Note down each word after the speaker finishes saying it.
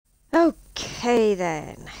Okay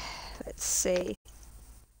then, let's see.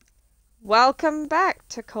 Welcome back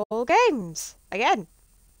to Call Games again.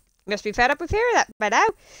 Must be fed up with hearing that by now.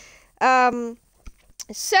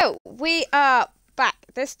 So we are back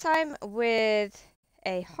this time with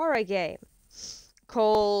a horror game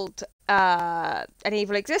called An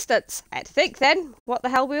Evil Existence. I had to think then what the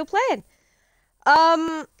hell we were playing.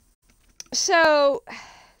 So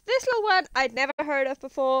this little one I'd never heard of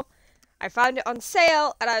before. I found it on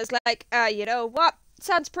sale and I was like, you know what?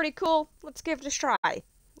 Sounds pretty cool. Let's give it a try.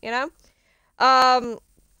 You know?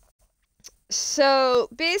 So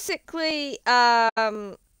basically,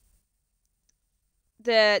 the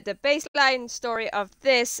baseline story of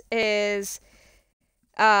this is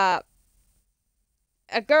a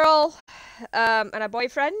girl and a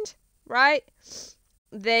boyfriend, right?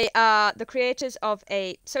 They are the creators of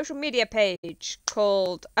a social media page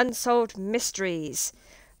called Unsolved Mysteries,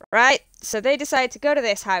 right? So they decide to go to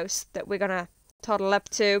this house that we're gonna toddle up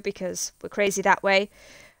to because we're crazy that way.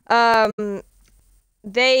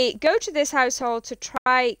 They go to this household to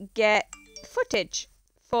try get footage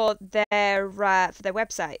for their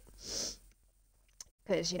website,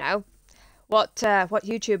 because you know what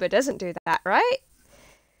YouTuber doesn't do that, right?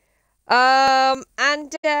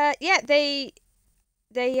 Yeah, they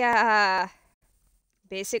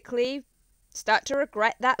basically start to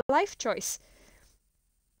regret that life choice.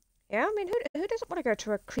 Yeah, I mean, who doesn't want to go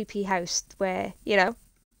to a creepy house where, you know,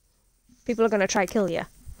 people are going to try kill you?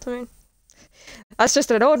 I mean, that's just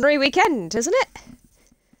an ordinary weekend, isn't it?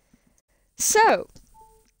 So,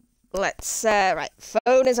 let's, right,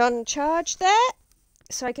 phone is on charge there,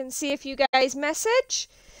 so I can see if you guys message.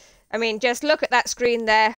 I mean, just look at that screen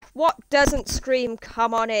there. What doesn't scream,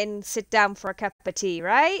 come on in, sit down for a cup of tea,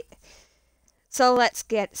 right? So let's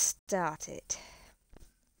get started.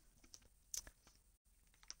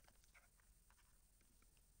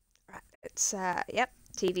 Right, it's, yep,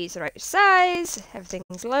 TV's the right size,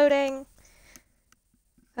 everything's loading.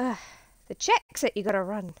 The checks that you gotta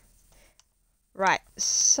run. Right,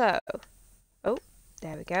 so, oh,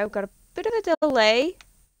 there we go, got a bit of a delay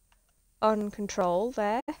on control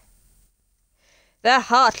there. The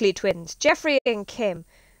Hartley twins, Jeffrey and Kim.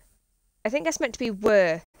 I think that's meant to be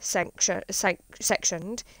were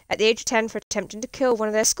sectioned at the age of 10 for attempting to kill one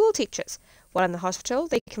of their school teachers. While in the hospital,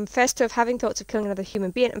 they confessed to having thoughts of killing another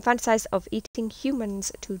human being and fantasized of eating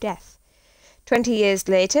humans to death. 20 years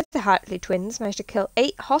later, the Hartley twins managed to kill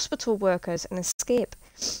 8 hospital workers and escape.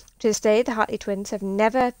 To this day, the Hartley twins have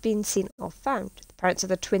never been seen or found. The parents of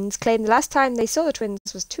the twins claim the last time they saw the twins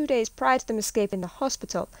was 2 days prior to them escaping the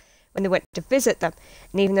hospital, when they went to visit them,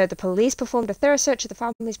 and even though the police performed a thorough search of the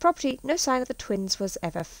family's property, no sign of the twins was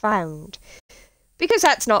ever found. Because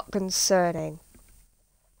that's not concerning.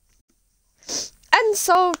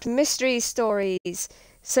 Unsolved Mystery Stories.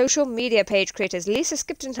 Social media page creators Lisa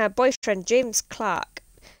Skipton and her boyfriend James Clark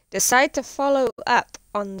decide to follow up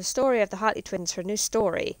on the story of the Hartley twins for a new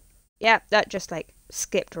story. Yeah, that just like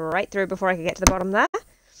skipped right through before I could get to the bottom there.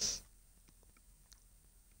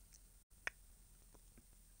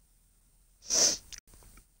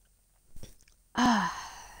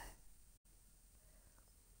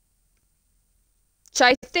 So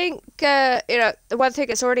I think, you know, the one thing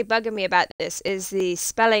that's already bugging me about this is the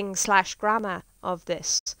spelling/grammar of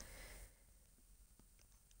this.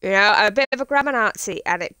 You know, I'm a bit of a grammar Nazi,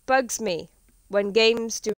 and it bugs me when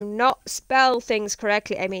games do not spell things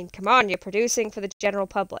correctly. I mean, come on, you're producing for the general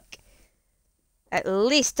public. At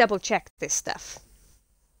least double check this stuff.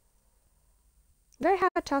 Very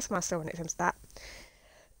hard taskmaster when it comes to that.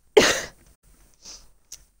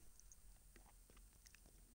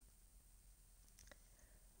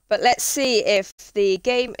 But let's see if the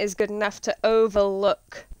game is good enough to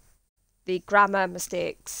overlook the grammar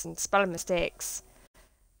mistakes and spelling mistakes.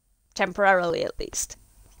 Temporarily, at least.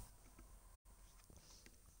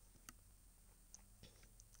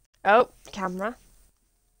 Oh, camera.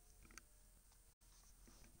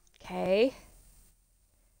 Okay.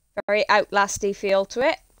 Very Outlasty feel to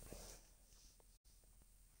it.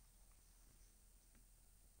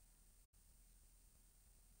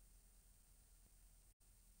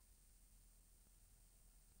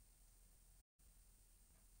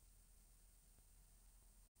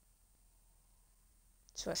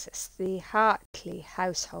 So what's this? The Hartley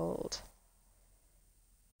Household.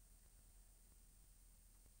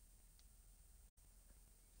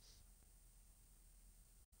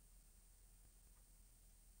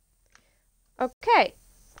 Okay.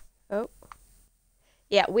 Oh.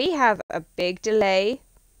 Yeah, we have a big delay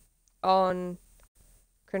on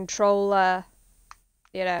controller,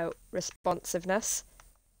 you know, responsiveness.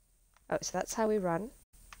 Oh, so that's how we run.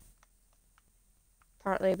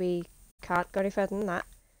 Apparently we Can't go any further than that.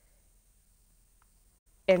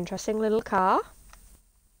 Interesting little car.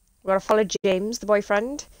 We've got to follow James, the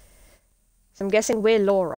boyfriend. So I'm guessing we're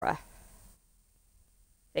Laura.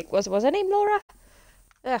 Was her name Laura?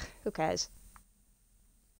 Ugh, who cares?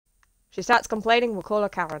 If she starts complaining, we'll call her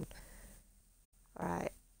Karen.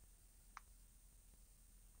 Alright.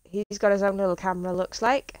 He's got his own little camera, looks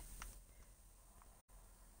like.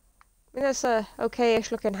 I mean, that's a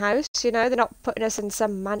okay-ish looking house, you know? They're not putting us in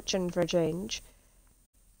some mansion for a change.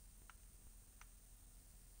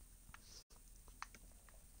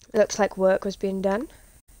 Looks like work was being done.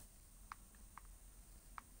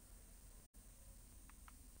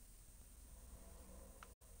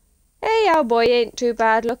 Hey, our boy ain't too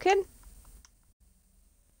bad looking.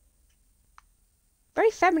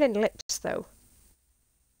 Very feminine lips, though.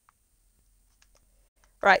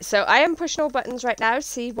 Right, so I am pushing all buttons right now to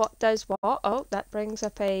see what does what. Oh, that brings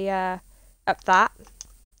up a, up that.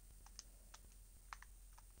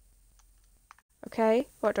 Okay,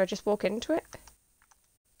 what, do I just walk into it?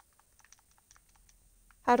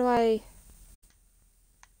 How do I...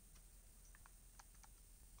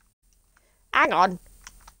 Hang on!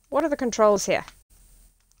 What are the controls here?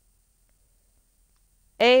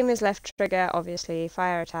 Aim is left trigger, obviously.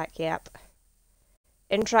 Fire attack, yep.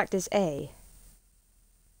 Interact is A.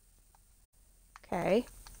 Okay.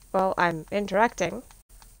 Well, I'm interacting,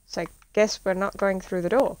 so I guess we're not going through the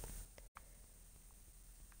door.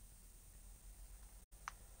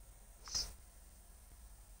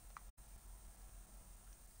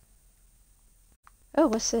 Oh,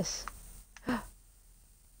 what's this?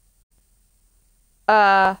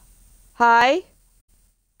 Hi?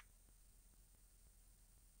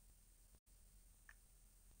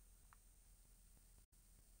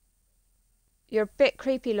 You're a bit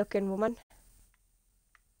creepy looking, woman.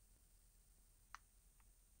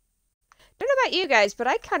 Don't know about you guys, but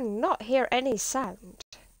I cannot hear any sound.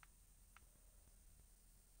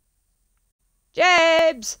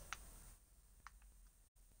 James!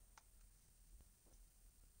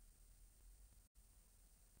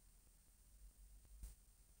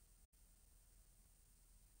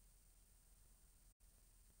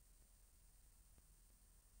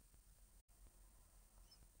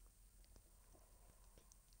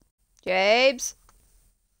 James!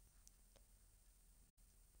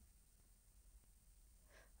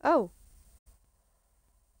 Oh.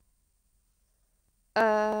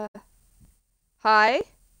 Hi?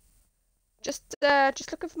 Just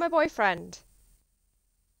looking for my boyfriend.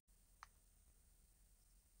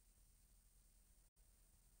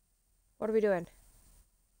 What are we doing?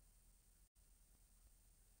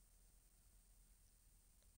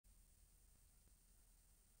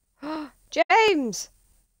 James!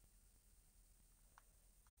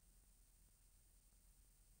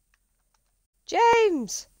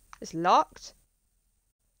 James! It's locked.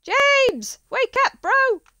 James! Wake up, bro!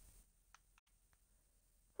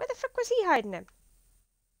 Where the frick was he hiding him?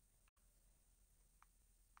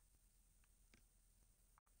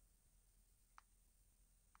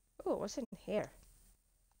 Oh, what's in here?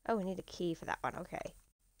 Oh, we need a key for that one, okay.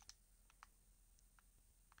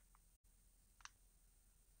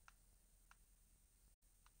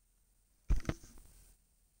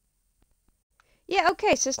 Yeah,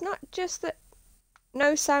 okay, so it's not just that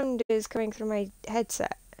no sound is coming through my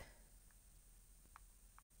headset.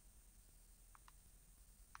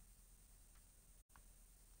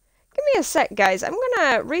 Give me a sec, guys. I'm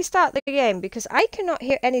gonna restart the game because I cannot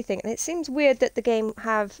hear anything, and it seems weird that the game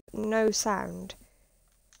have no sound.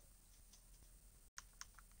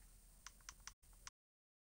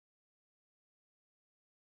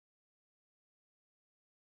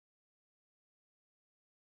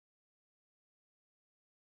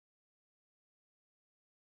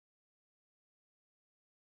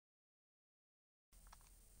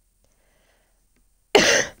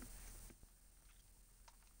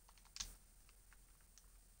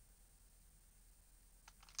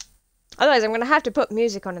 Otherwise, I'm gonna have to put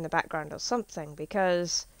music on in the background or something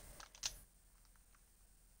because...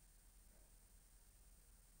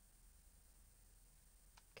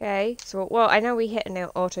 Okay, so, well, I know we hit an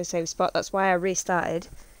autosave spot, that's why I restarted.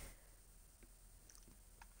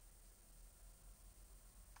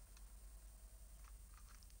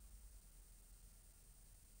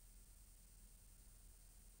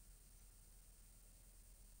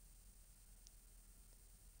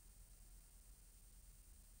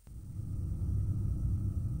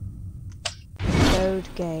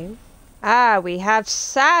 Load game. Ah, we have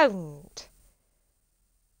sound!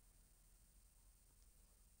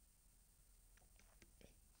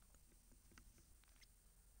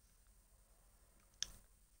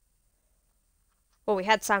 Well, we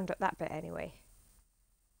had sound at that bit anyway.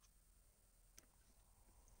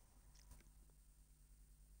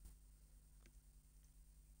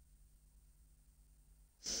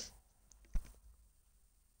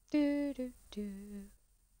 Do do do.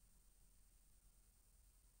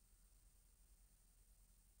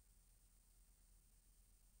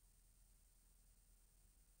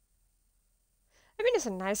 I mean, it's a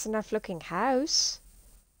nice enough looking house.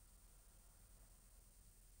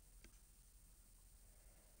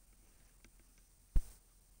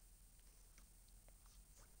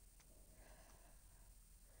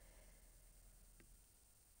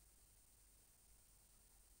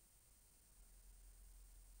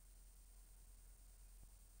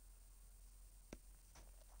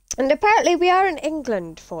 And apparently we are in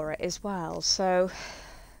England for it as well, so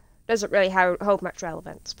doesn't really hold much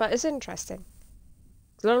relevance, but it's interesting.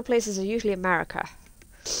 A lot of places are usually America.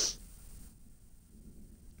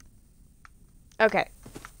 Okay.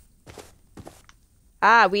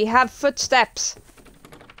 Ah, we have footsteps.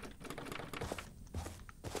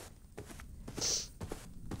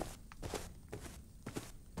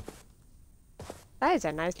 That is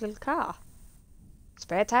a nice little car.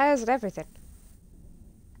 Spare tires and everything.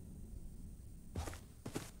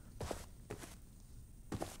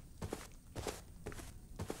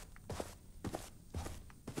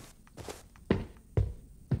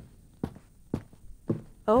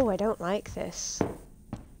 Oh, I don't like this.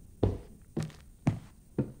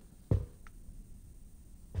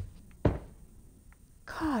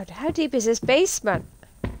 God, how deep is this basement?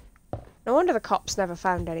 No wonder the cops never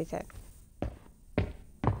found anything.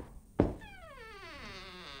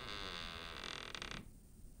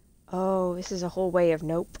 Oh, this is a hallway of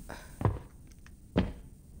nope.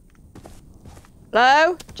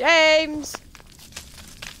 Hello? James!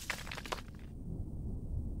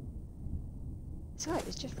 It's alright,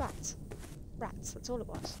 it's just rats. Rats, that's all it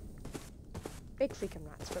was. Big freaking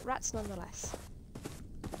rats, but rats nonetheless.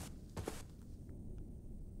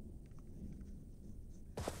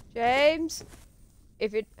 James?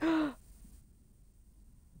 If it...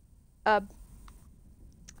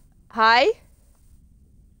 Hi?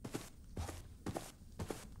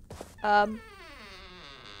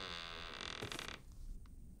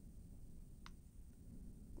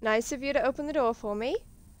 Nice of you to open the door for me.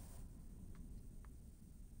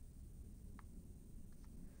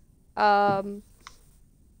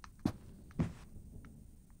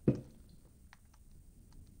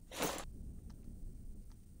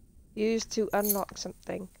 Used to unlock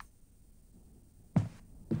something.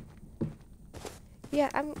 Yeah,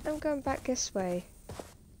 I'm going back this way.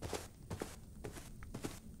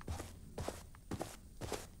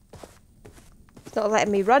 It's not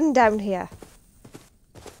letting me run down here.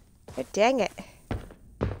 Oh, dang it.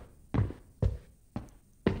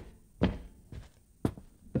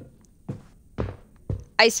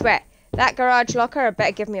 I swear, that garage locker had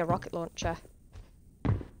better give me a rocket launcher.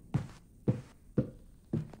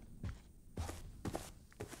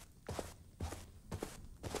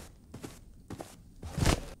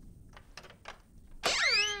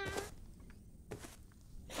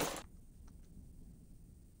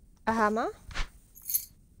 A hammer?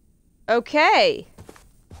 Okay.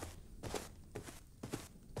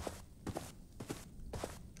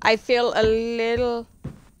 I feel a little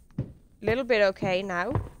bit okay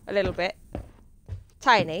now. A little bit.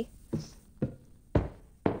 Tiny.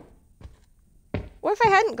 What if I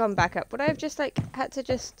hadn't gone back up? Would I have just, like, had to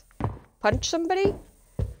just punch somebody?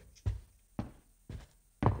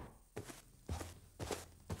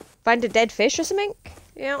 Find a dead fish or something?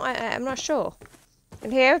 You know, I'm not sure.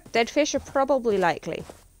 And here, dead fish are probably likely.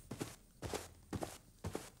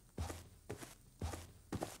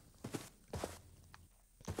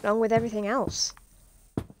 Along with everything else.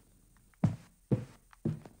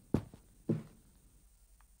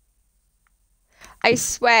 I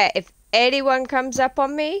swear, if anyone comes up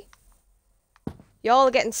on me, y'all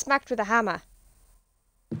are getting smacked with a hammer.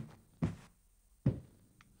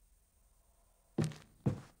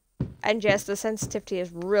 And yes, the sensitivity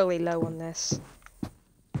is really low on this.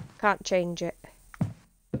 Can't change it.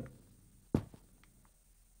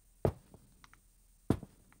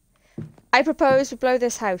 I propose we blow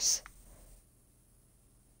this house.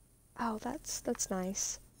 Oh, that's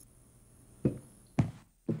nice.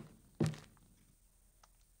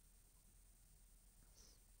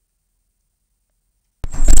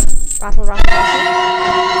 Rattle, rattle, rattle.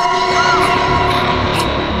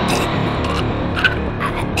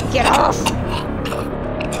 Get off!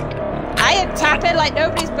 I am tapping like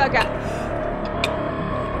nobody's bugger.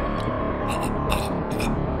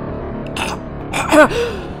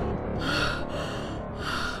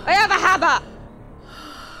 I have a hammer!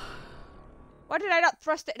 Why did I not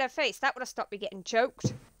thrust it in her face? That would have stopped me getting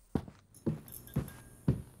choked.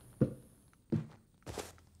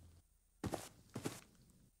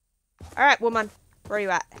 Alright, woman. Where are you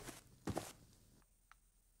at?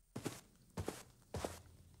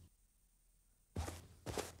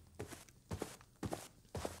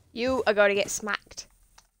 You are going to get smacked.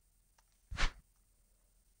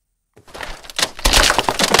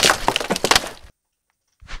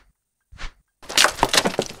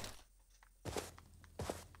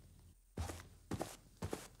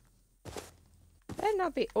 That'd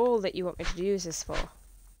not be all that you want me to use this for.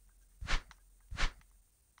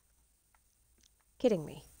 Kidding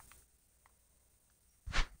me.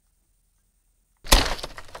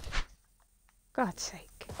 God's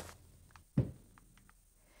sake.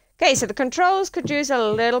 Okay, so the controls could use a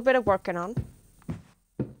little bit of working on.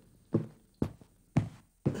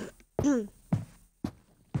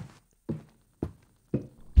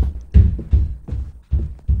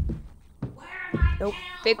 Nope,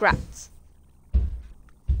 big rats.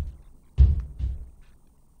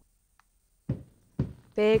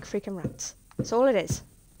 Big freaking rats. That's all it is.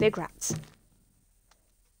 Big rats.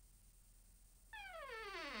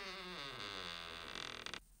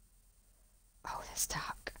 Oh, that's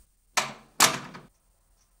dark.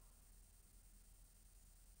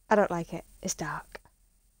 I don't like it. It's dark.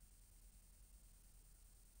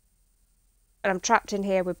 And I'm trapped in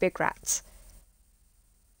here with big rats.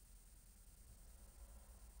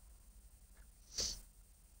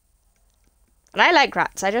 And I like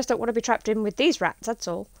rats. I just don't want to be trapped in with these rats, that's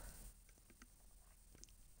all.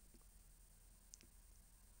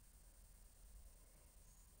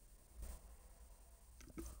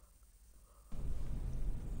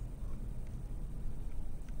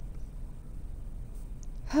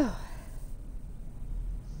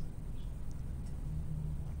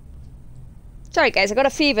 Sorry guys, I got a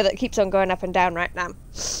fever that keeps on going up and down right now.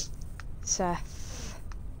 So...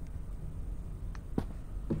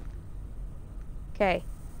 Okay.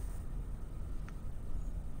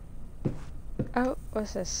 Oh,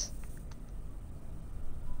 what's this?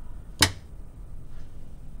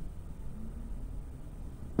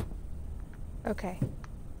 Okay.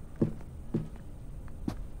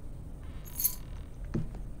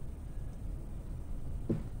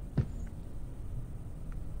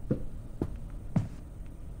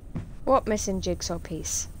 What missing jigsaw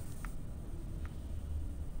piece?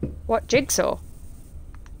 What jigsaw?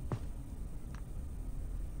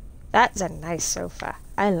 That's a nice sofa.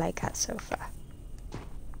 I like that sofa.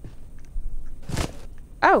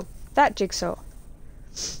 Oh, that jigsaw.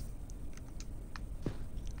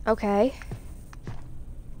 Okay.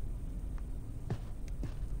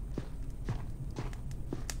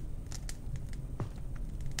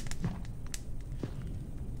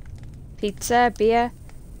 Pizza, beer.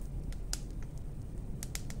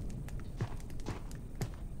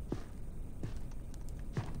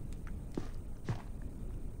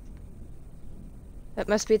 That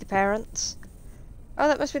must be the parents. Oh,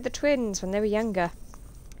 that must be the twins when they were younger.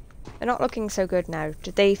 They're not looking so good now.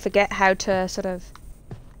 Did they forget how to sort of,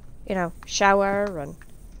 you know, shower and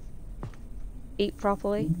eat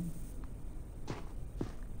properly?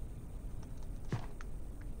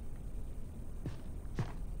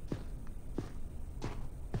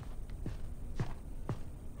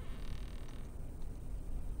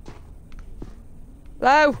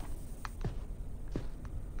 Hello?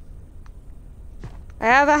 I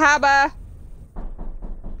have a hammer.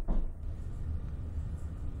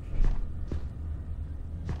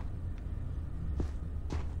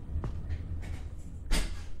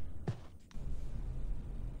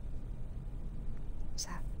 What's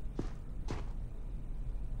that?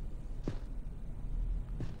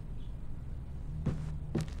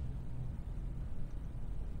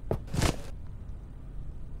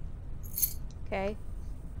 Okay.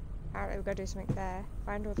 Alright, we've got to do something there.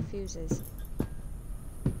 Find all the fuses.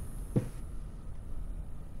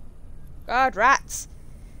 God, rats!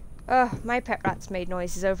 Oh, my pet rats made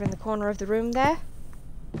noises over in the corner of the room there.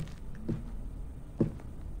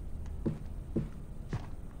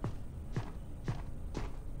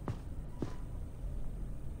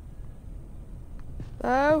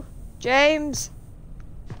 Hello? James?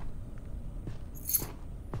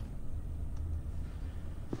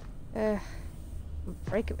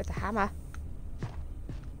 Break it with a hammer.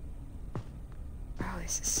 Oh,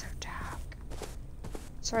 this is so dark.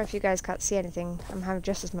 Sorry if you guys can't see anything. I'm having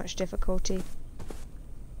just as much difficulty.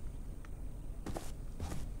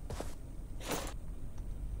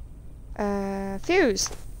 Fuse!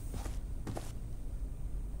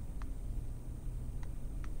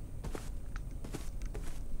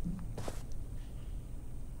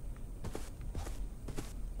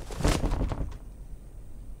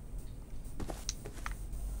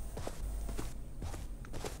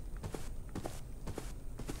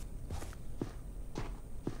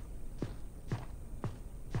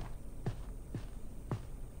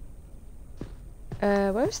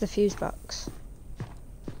 Where's the fuse box?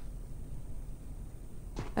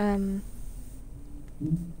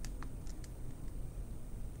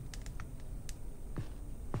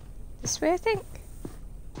 This way, I think?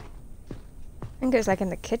 I think it was like in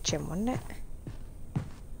the kitchen, wasn't it?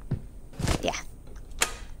 Yeah.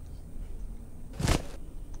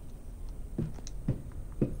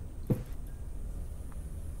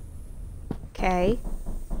 Okay.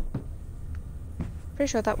 Pretty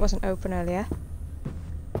sure that wasn't open earlier.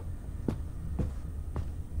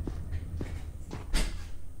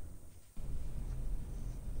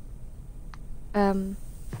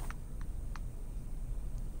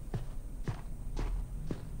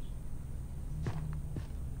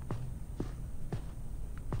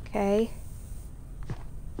 Okay.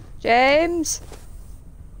 James?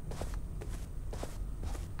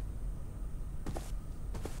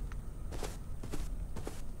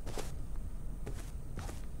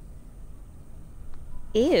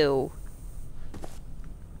 Ew.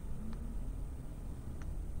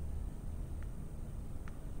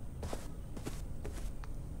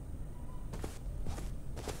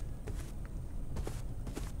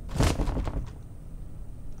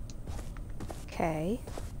 Okay.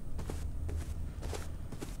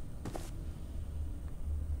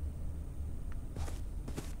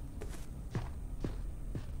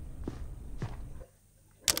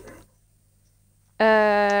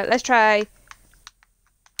 Let's try.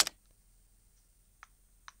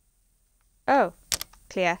 Oh,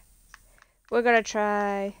 clear. We're gonna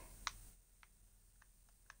try.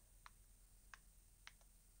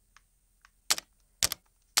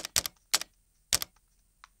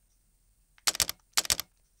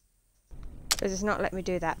 Because it's not letting me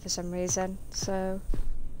do that for some reason, so.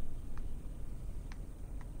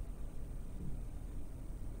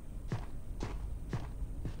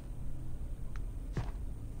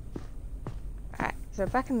 Alright, so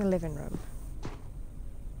back in the living room.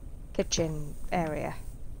 Kitchen area.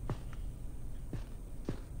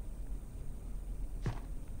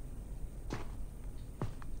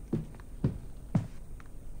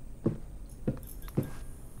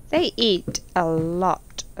 They eat a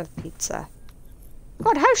lot of pizza.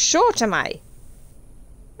 God, how short am I?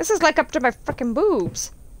 This is like up to my freaking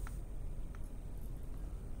boobs.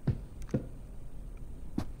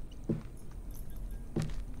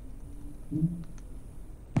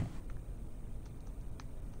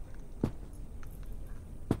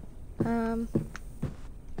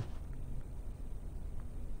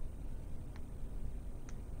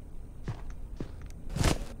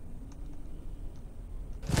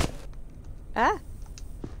 Ah.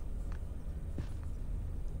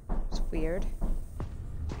 It's weird.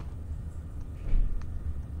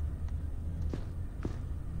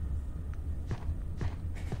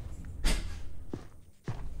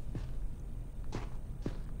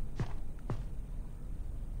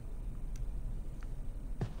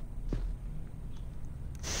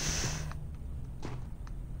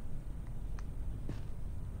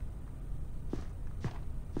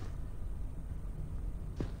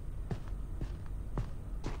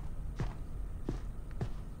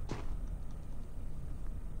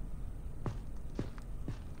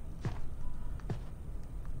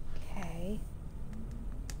 Okay.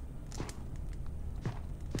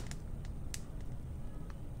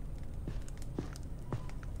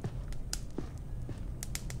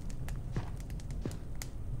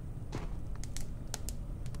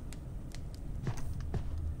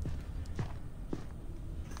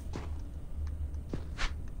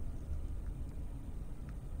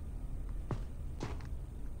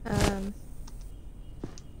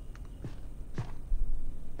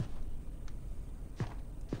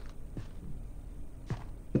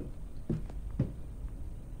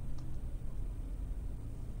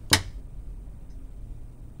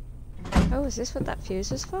 Oh, is this what that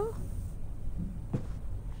fuse is for?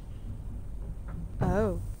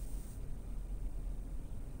 Oh.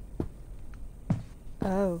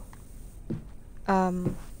 Oh.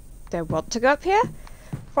 Do I want to go up here?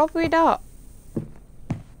 Probably not.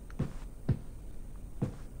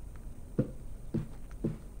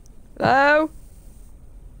 Hello?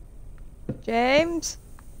 James?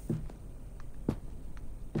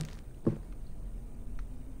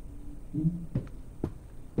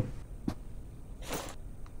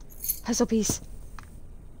 Puzzle piece.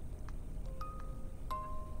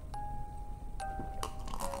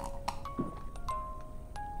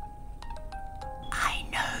 I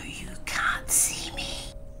know you can't see me.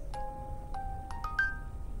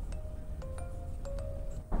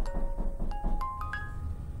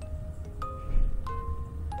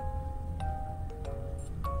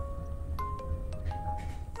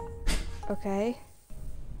 Okay.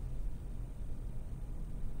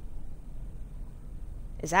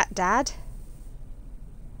 Is that Dad?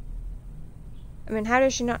 I mean, how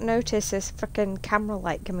does she not notice this frickin' camera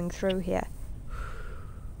light coming through here?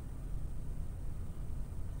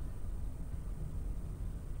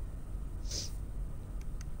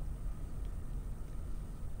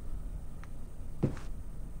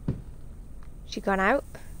 She gone out?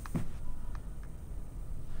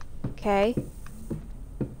 Okay.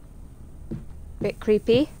 Bit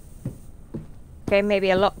creepy. Okay,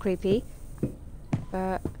 maybe a lot creepy.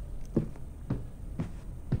 But...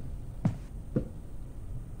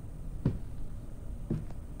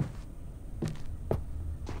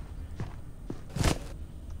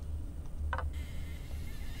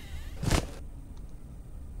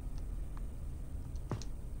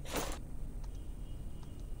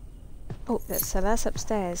 oh, so that's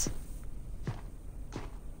upstairs.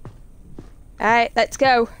 Alright, let's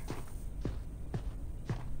go.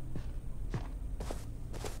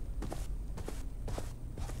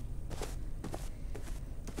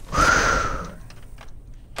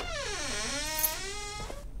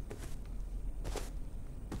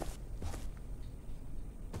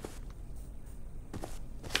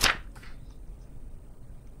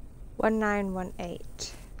 One 1918.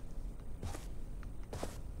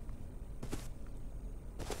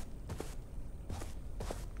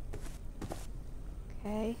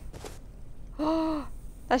 Okay. Oh,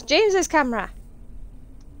 that's James's camera.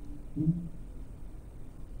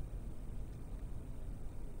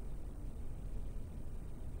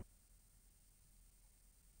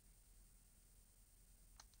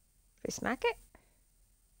 We smack it.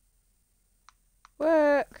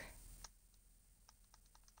 Work.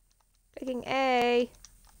 Clicking A.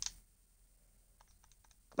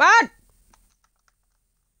 Come on!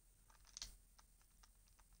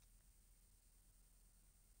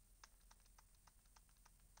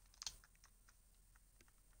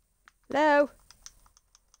 Hello?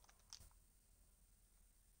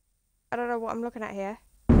 I don't know what I'm looking at here.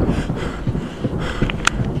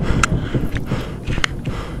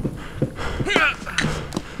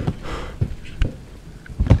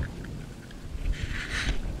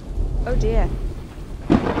 Oh dear.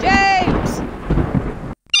 James!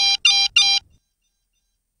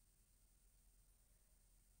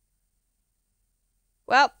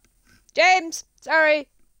 Well, James, sorry.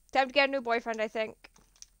 Time to get a new boyfriend, I think.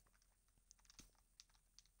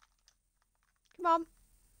 Come on.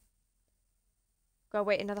 Gotta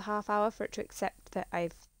wait another half hour for it to accept that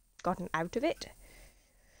I've gotten out of it.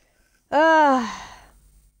 Like,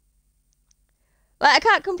 I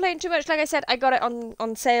can't complain too much. Like I said, I got it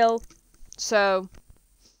on sale, so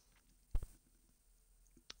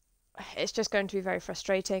it's just going to be very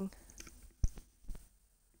frustrating.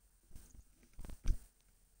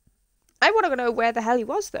 I want to know where the hell he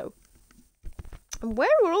was, though. And where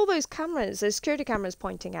were all those cameras, those security cameras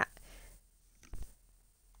pointing at?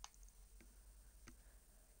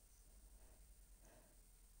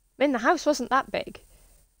 I mean, the house wasn't that big.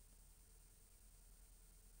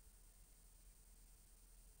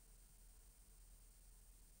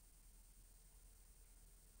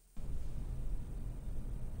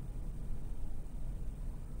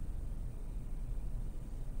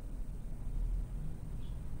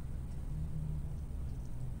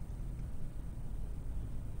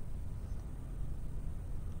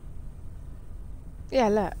 Yeah,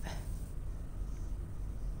 look.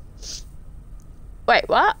 Wait,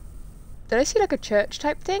 what? Did I see like a church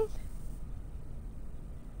type thing?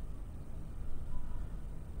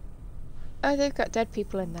 Oh, they've got dead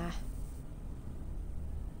people in there.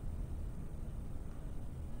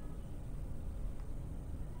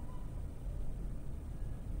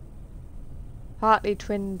 Hartley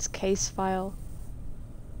twins case file.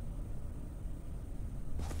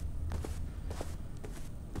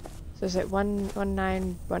 So is it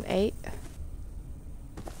 1918?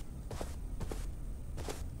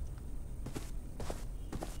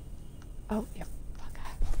 Oh, yeah, bugger.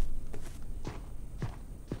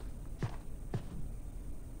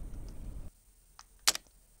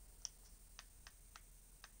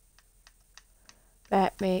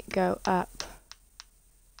 Let me go up.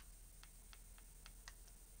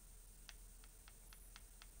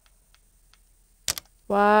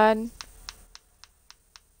 One.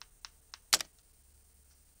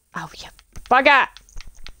 Oh, yeah, bugger!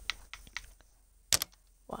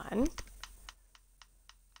 1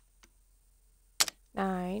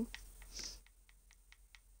 9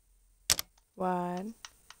 1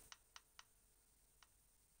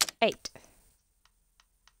 8.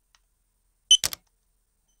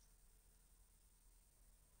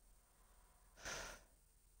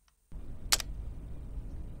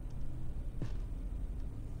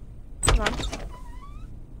 Come on.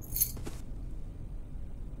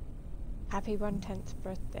 Happy 1/10th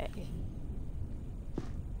birthday.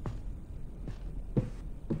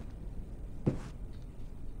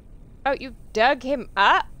 Oh, you dug him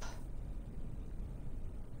up?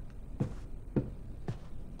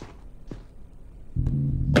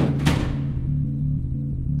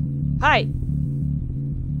 Hi!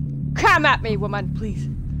 Come at me, woman! Please.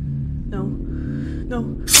 No.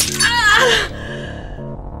 No.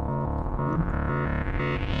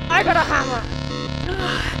 I got a hammer!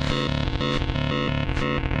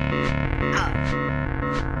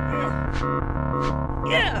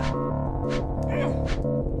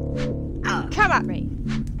 Come at me!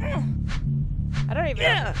 I don't even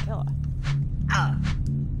know how to kill her.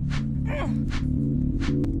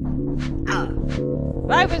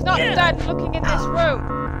 I was not done looking in this room!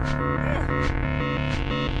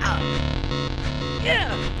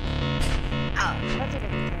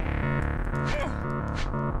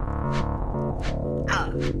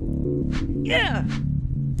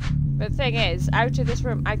 But the thing is, out of this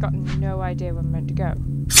room, I got no idea where I'm meant to go.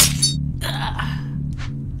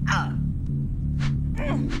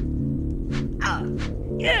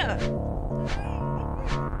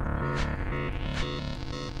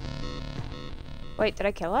 Wait, did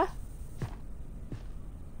I kill her?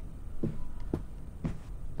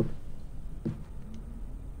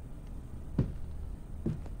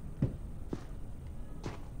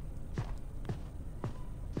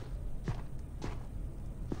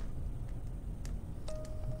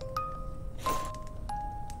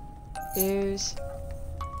 Use.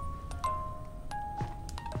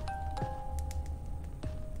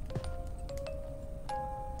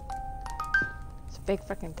 It's a big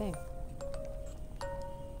fucking thing.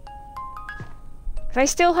 Could I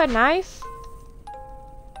steal her knife?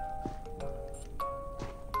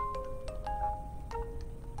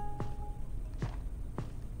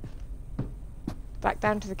 Back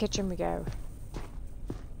down to the kitchen we go.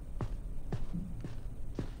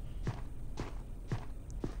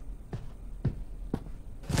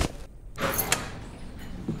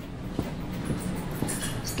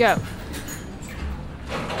 Let's go.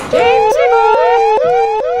 Jamesy boy!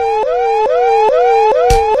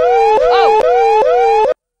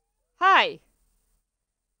 Oh! Hi.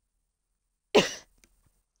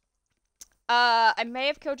 I may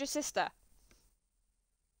have killed your sister.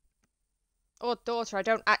 Or daughter, I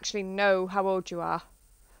don't actually know how old you are.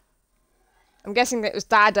 I'm guessing that it was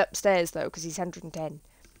Dad upstairs, though, because he's 110.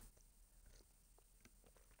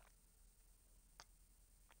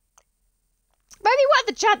 Maybe what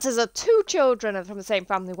are the chances of two children from the same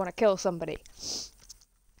family want to kill somebody?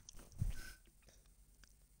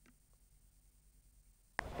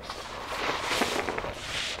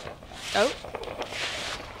 Oh.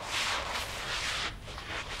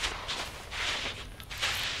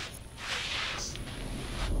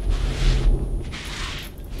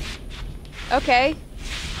 Okay.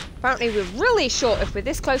 Apparently we're really short if we're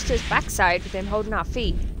this close to his backside with him holding our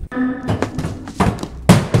feet.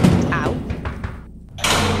 Ow.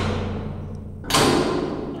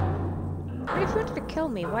 But if you wanted to kill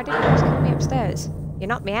me, why didn't you just kill me upstairs? You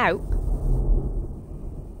knocked me out.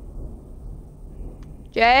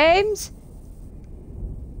 James?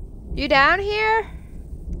 You down here?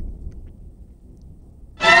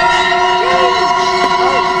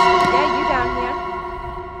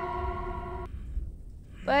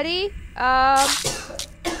 Buddy, oh,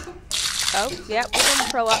 yeah, we're gonna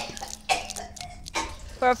throw up.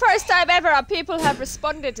 For the first time ever, our people have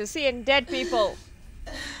responded to seeing dead people.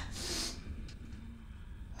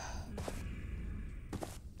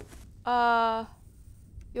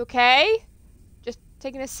 You okay? Just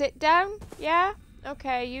taking a sit down? Yeah?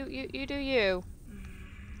 Okay, you do you.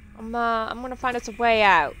 I'm gonna find us a way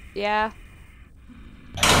out, yeah?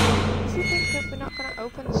 Does he think that we're not gonna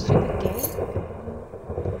open the stupid gate?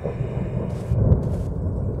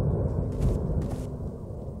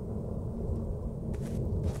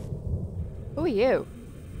 Who are you?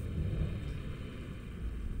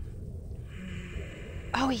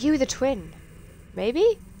 Oh, are you the twin?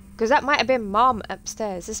 Maybe? Because that might have been Mom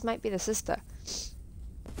upstairs. This might be the sister.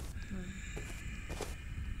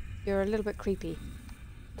 You're a little bit creepy.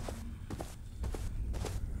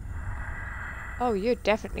 Oh, you're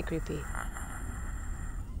definitely creepy.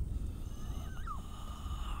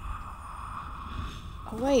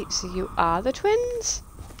 Oh, wait, so you are the twins?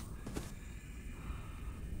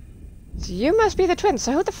 So you must be the twins.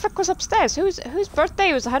 So who the frick was upstairs? Whose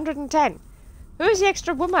birthday was 110? Who is the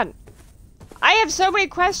extra woman? I have so many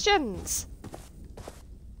questions.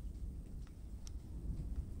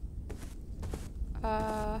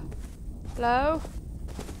 Hello?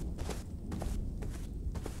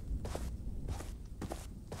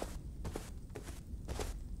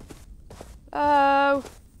 Oh.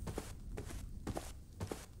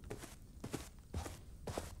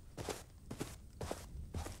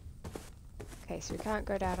 Okay, so we can't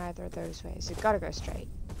go down either of those ways. We've got to go straight.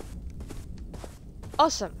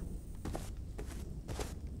 Awesome.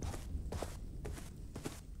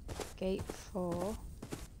 Gate 4.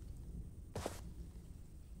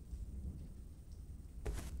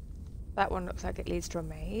 That one looks like it leads to a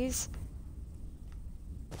maze.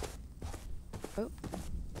 Oh.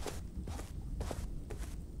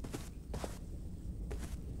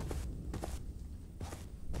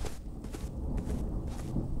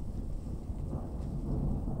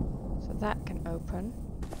 So that can open.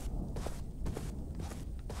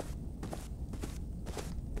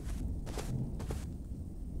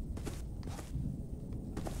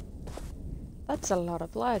 That's a lot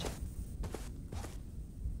of blood.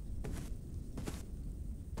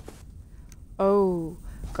 Oh,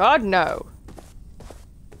 God, no.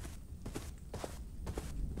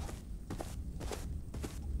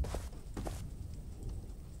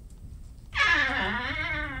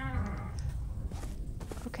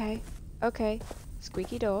 Okay, okay.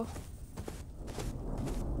 Squeaky door.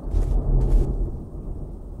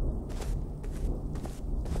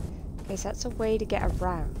 Okay, so that's a way to get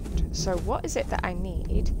around. So what is it that I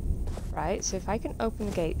need? Right, so if I can open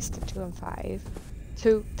the gates to 2 and 5,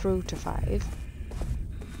 2 through to 5.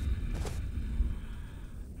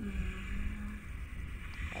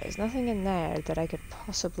 There's nothing in there that I could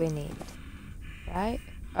possibly need. Right?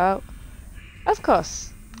 Oh, of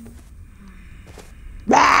course.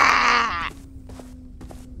 What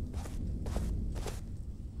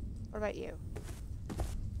about you?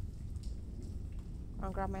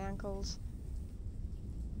 I'll grab my ankles.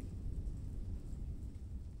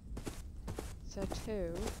 So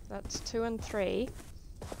 2, that's 2 and 3.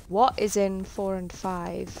 What is in 4 and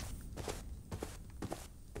 5?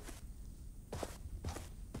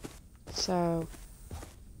 So,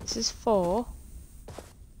 this is 4.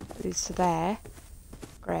 It leads to there.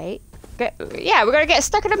 Great. Yeah, we're gonna get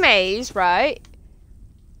stuck in a maze, right?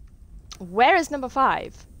 Where is number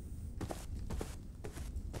 5?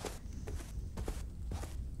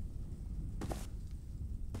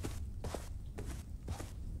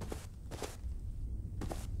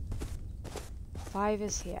 Five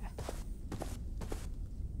is here.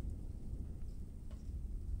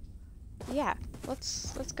 Yeah,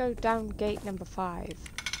 let's go down gate number 5.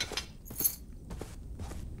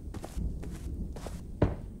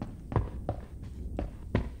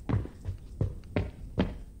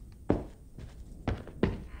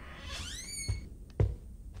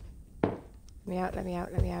 Let me out, let me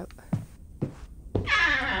out, let me out.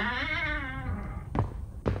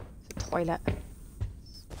 It's a toilet.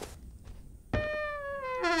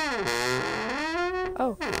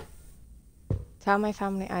 Oh. Tell my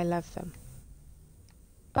family I love them.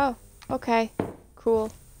 Oh, okay.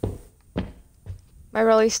 Cool. Am I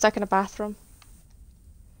really stuck in a bathroom?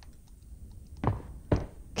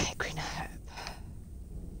 Okay, green herb.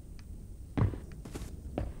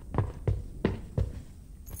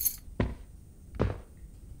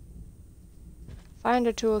 Find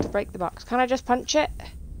a tool to break the box. Can I just punch it?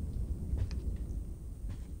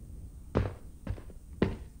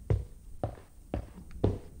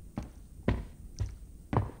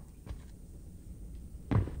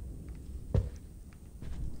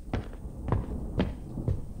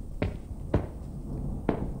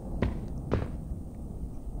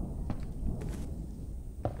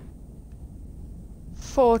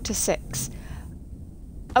 Four to 6.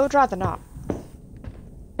 I would rather not.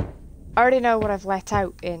 I already know what I've let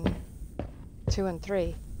out in 2 and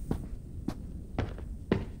 3.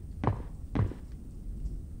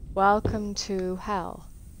 Welcome to hell.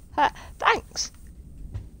 Thanks!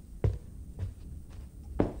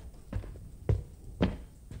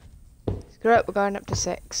 Screw it, we're going up to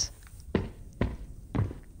 6.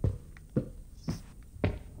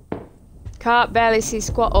 Can't barely see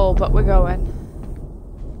squat all, but we're going.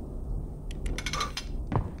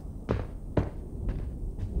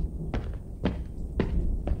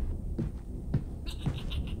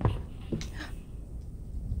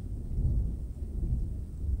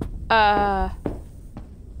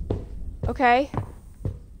 Okay.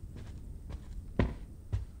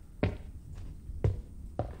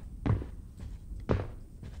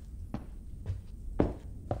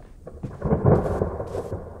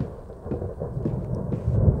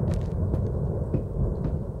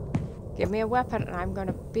 Give me a weapon and I'm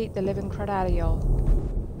gonna beat the living crud out of y'all.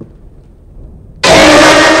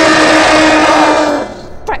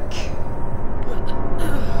 Frick!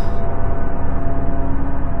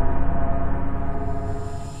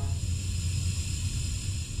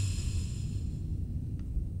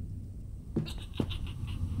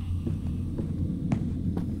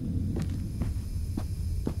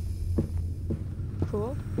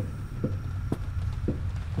 cool.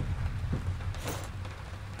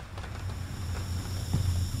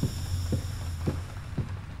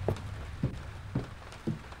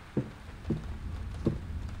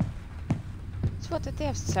 So what, did they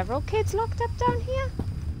have several kids locked up down here?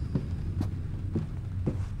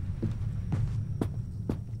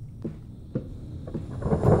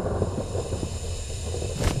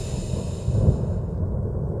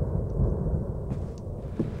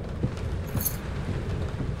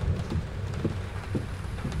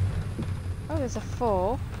 Oh, there's a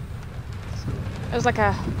 4. It was like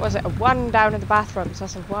a, was it a 1 down in the bathroom, so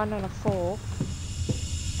that's a 1 and a 4.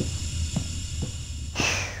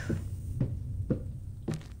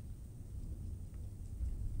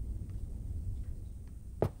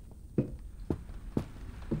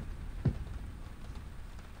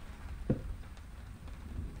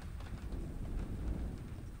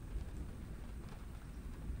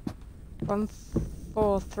 One,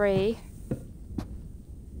 4, 3.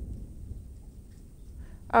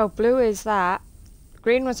 Oh, blue is that.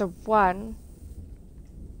 Green was a 1.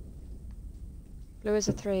 Blue is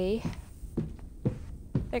a 3. I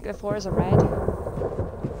think the 4 is a red.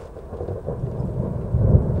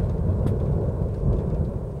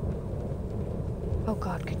 Oh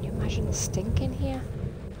god, can you imagine the stink in here?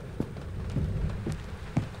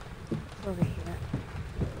 Over here.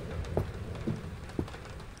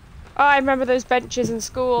 Oh, I remember those benches in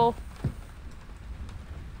school.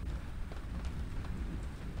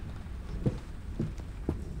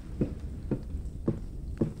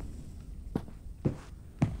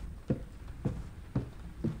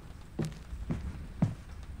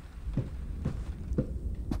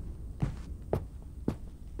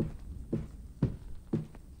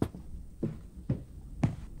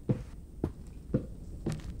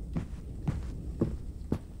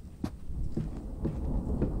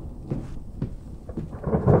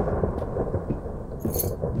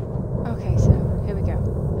 Okay, so here we go.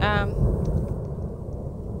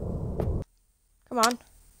 Come on.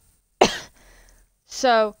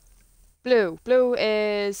 So, blue. Blue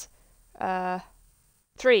is 3. I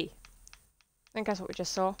think that's what we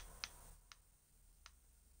just saw.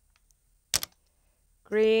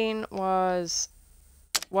 Green was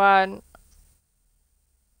 1.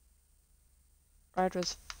 Red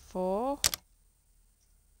was 4.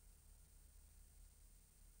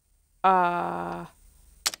 I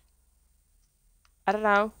don't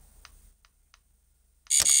know.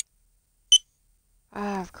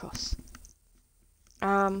 Of course.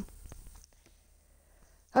 Oh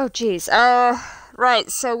geez. Right,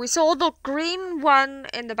 so we saw the green one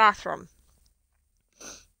in the bathroom.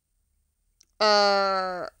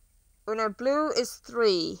 Oh no, blue is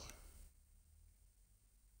 3.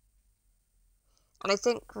 And I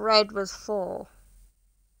think red was 4.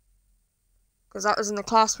 Because that was in the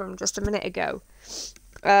classroom just a minute ago.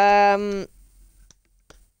 I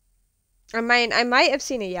might have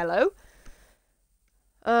seen a yellow.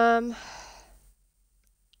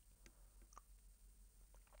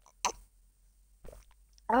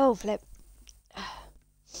 Oh, flip.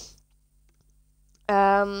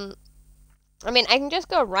 I mean, I can just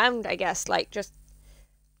go around, I guess, like, just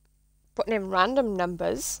putting in random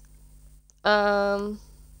numbers. Oh,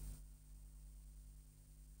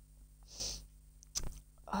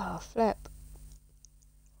 flip.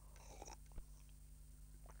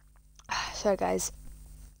 Sorry, guys.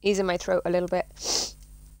 Easing my throat a little bit.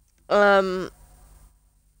 Because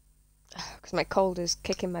my cold is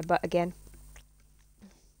kicking my butt again.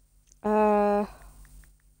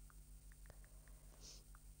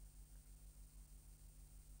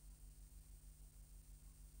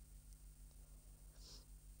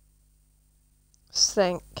 Let's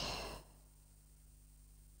think.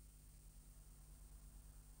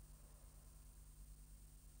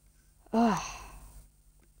 Ugh.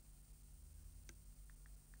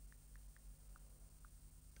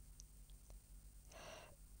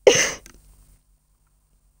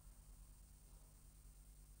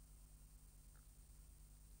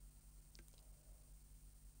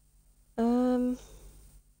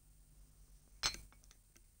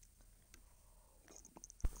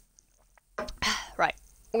 Right,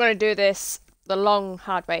 I'm gonna do this the long,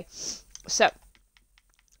 hard way. So,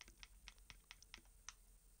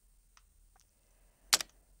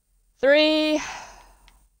 three,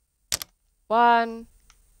 1,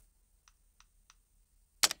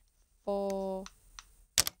 4,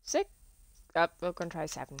 6. Oh, we're gonna try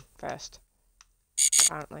 7 first.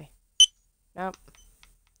 Apparently. Nope.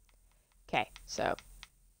 Okay, so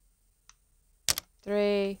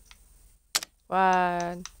 3,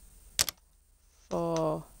 1,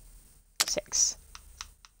 4, 6.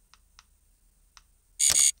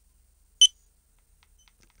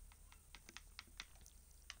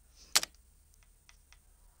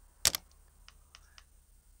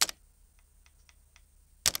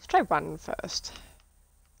 try one first.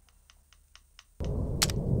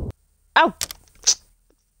 Oh!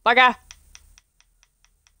 Bugger!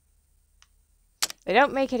 They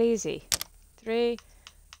don't make it easy. 3,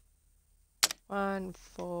 1,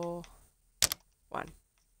 4, 1.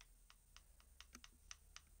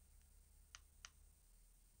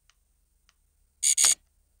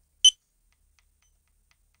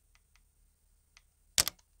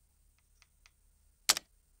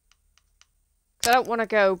 I don't want to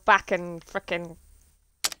go back and frickin'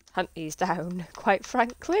 hunt these down, quite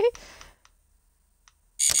frankly.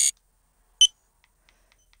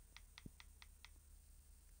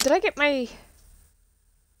 Did I get my...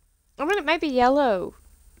 I mean, it may be yellow.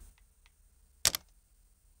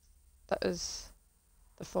 That was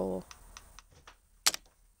the 4.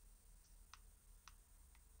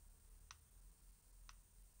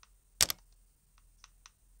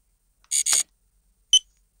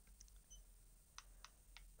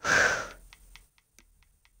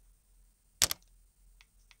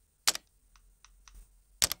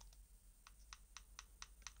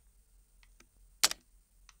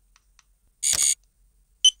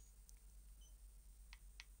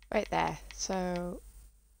 Right there. So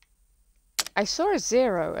I saw a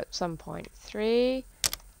 0 at some point. 3,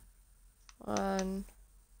 1.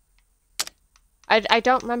 I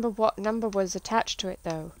don't remember what number was attached to it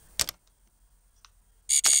though.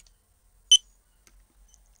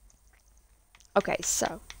 Okay,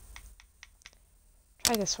 so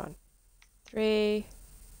try this one. 3,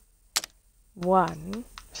 1.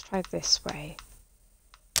 Let's try this way.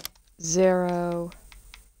 0,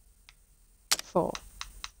 4.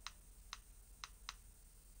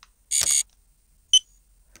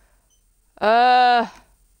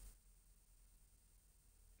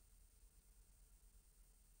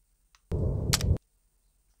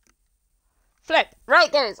 Flip.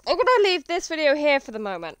 Right, guys. I'm gonna leave this video here for the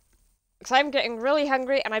moment. Because I'm getting really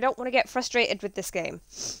hungry and I don't want to get frustrated with this game.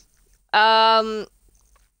 I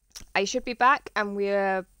should be back and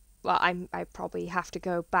we're... Well, I probably have to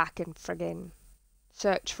go back and friggin'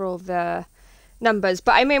 search for all the numbers.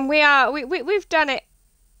 But I mean, we've done it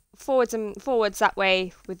forwards that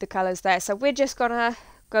way with the colours there. So we're just gonna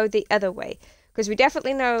go the other way. Because we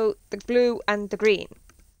definitely know the blue and the green.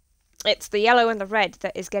 It's the yellow and the red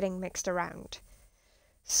that is getting mixed around.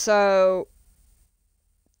 So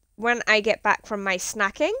when I get back from my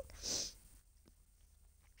snacking,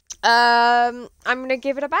 I'm going to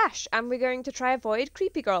give it a bash. And we're going to try avoid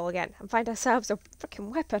Creepy Girl again. And find ourselves a freaking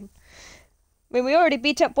weapon. I mean, we already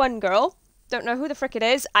beat up one girl. Don't know who the frick it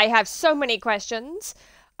is. I have so many questions.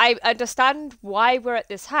 I understand why we're at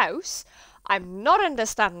this house. I'm not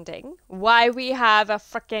understanding why we have a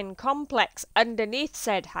frickin' complex underneath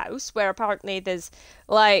said house where apparently there's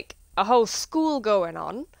like a whole school going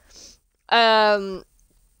on.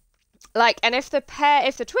 Like, and if the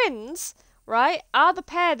twins, right, are the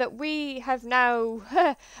pair that we have now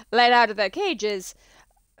let out of their cages,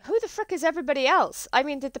 who the frick is everybody else? I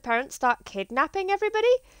mean, did the parents start kidnapping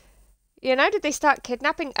everybody? You know, did they start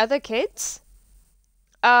kidnapping other kids?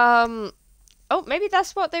 Oh, maybe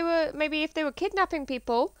that's what they were... Maybe if they were kidnapping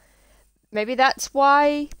people, maybe that's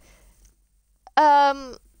why...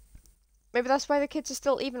 Maybe that's why the kids are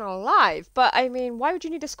still even alive. But, I mean, why would you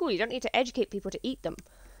need a school? You don't need to educate people to eat them.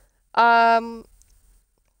 I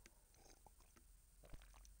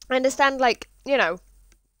understand, like, you know,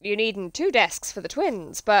 you need 2 desks for the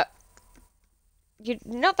twins, but...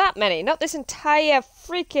 not that many. Not this entire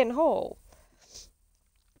freaking hall.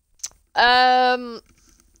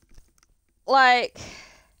 Like,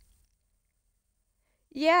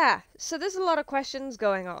 yeah, so there's a lot of questions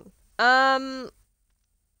going on.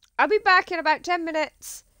 I'll be back in about 10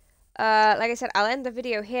 minutes. Like I said, I'll end the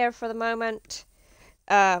video here for the moment.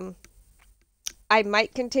 I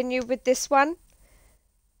might continue with this one.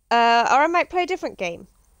 Or I might play a different game.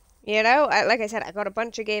 You know, like I said, I got a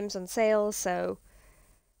bunch of games on sale, so...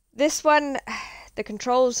 This one, the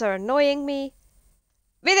controls are annoying me.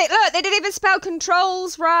 I mean, look, they didn't even spell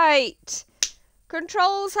controls right!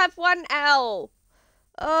 Controls have 1 L.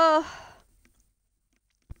 Oh.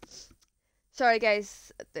 Sorry,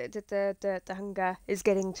 guys. The hunger is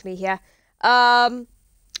getting to me here. I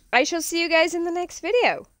shall see you guys in the next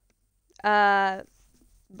video. Bye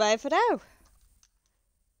for now.